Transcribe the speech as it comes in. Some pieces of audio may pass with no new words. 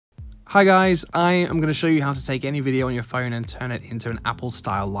Hi guys, I am going to show you how to take any video on your phone and turn it into an Apple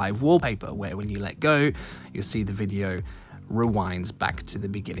style live wallpaper where when you let go, you'll see the video rewinds back to the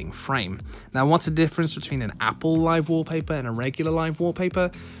beginning frame. Now what's the difference between an Apple live wallpaper and a regular live wallpaper?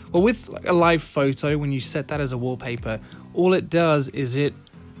 Well, with a live photo, when you set that as a wallpaper, all it does is it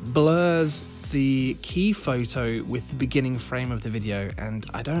blurs the key photo with the beginning frame of the video, and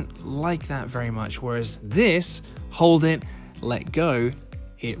I don't like that very much. Whereas this, hold it, let go,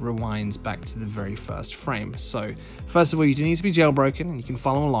 it rewinds back to the very first frame. So first of all, you do need to be jailbroken, and you can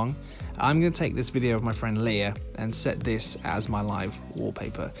follow along. I'm going to take this video of my friend Leah and set this as my live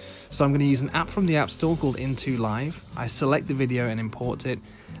wallpaper. So I'm going to use an app from the App Store called Into Live. I select the video and import it.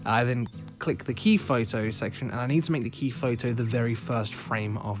 I then click the key photo section, and I need to make the key photo the very first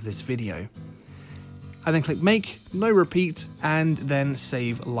frame of this video. I then click make, no repeat, and then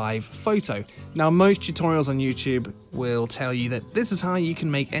save live photo. Now most tutorials on YouTube will tell you that this is how you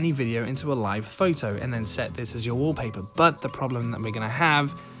can make any video into a live photo and then set this as your wallpaper. But the problem that we're going to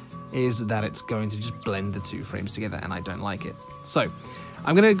have is that it's going to just blend the two frames together, and I don't like it. So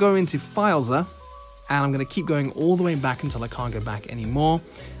I'm going to go into Filza, and I'm going to keep going all the way back until I can't go back anymore.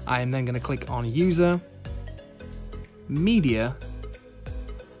 I am then going to click on User, Media,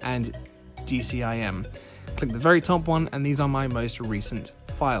 and DCIM. Click the very top one, and these are my most recent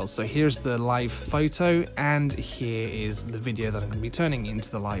files. So here's the live photo, and here is the video that I'm going to be turning into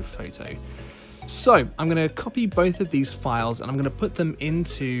the live photo. So I'm going to copy both of these files, and I'm going to put them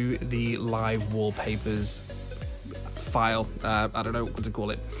into the live wallpapers file. I don't know what to call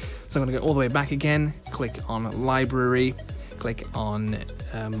it. So I'm going to go all the way back again, click on Library, click on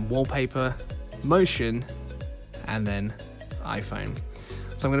Wallpaper, Motion, and then iPhone.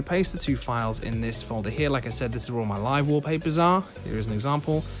 So I'm going to paste the two files in this folder here. Like I said, this is where all my live wallpapers are. Here is an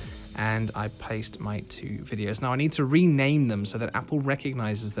example. And I paste my two videos. Now I need to rename them so that Apple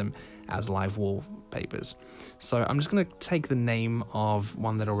recognizes them as live wallpapers. So I'm just going to take the name of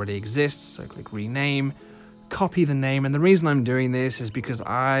one that already exists. So click rename, copy the name. And the reason I'm doing this is because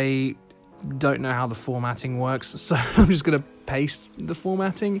I don't know how the formatting works. So I'm just going to paste the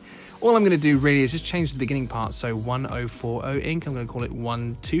formatting. All I'm going to do really is just change the beginning part. So 1040 ink, I'm going to call it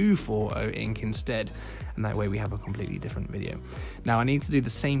 1240 ink instead. And that way we have a completely different video. Now I need to do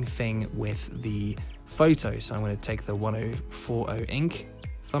the same thing with the photo. So I'm going to take the 1040 ink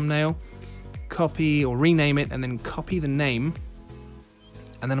thumbnail, copy or rename it, and then copy the name.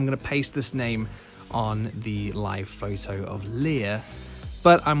 And then I'm going to paste this name on the live photo of Leah.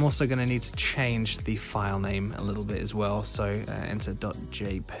 But I'm also going to need to change the file name a little bit as well. So enter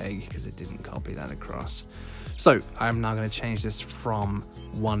 .jpeg because it didn't copy that across. So I'm now going to change this from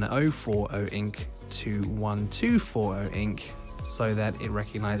 1040 ink to 1240 ink so that it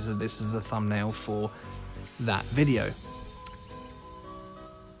recognizes that this is the thumbnail for that video.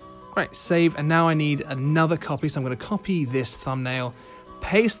 Great, save, and now I need another copy. So I'm going to copy this thumbnail,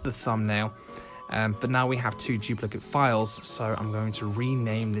 paste the thumbnail. But now we have two duplicate files, so I'm going to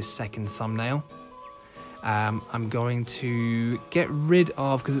rename this second thumbnail. I'm going to get rid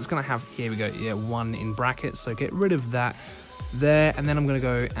of, because it's going to have, here we go, yeah, one in brackets, so get rid of that there, and then I'm going to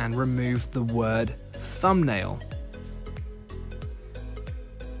go and remove the word thumbnail.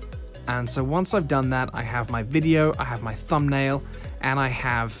 And so once I've done that, I have my video, I have my thumbnail, and I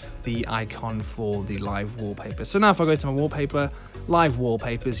have the icon for the live wallpaper. So now if I go to my wallpaper, live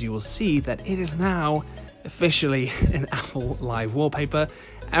wallpapers, you will see that it is now officially an Apple live wallpaper.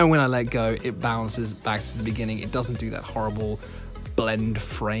 And when I let go, it bounces back to the beginning. It doesn't do that horrible blend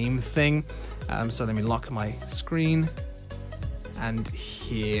frame thing. So let me lock my screen. And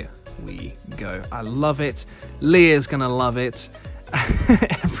here we go. I love it. Leah's gonna love it.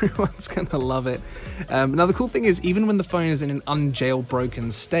 Everyone's gonna love it. Now the cool thing is, even when the phone is in an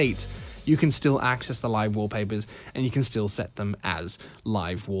unjailbroken state, you can still access the live wallpapers, and you can still set them as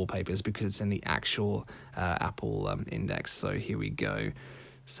live wallpapers because it's in the actual Apple index. So here we go.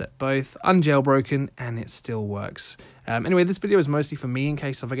 Set both, unjailbroken, and it still works. Anyway, this video is mostly for me in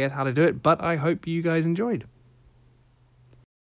case I forget how to do it, but I hope you guys enjoyed.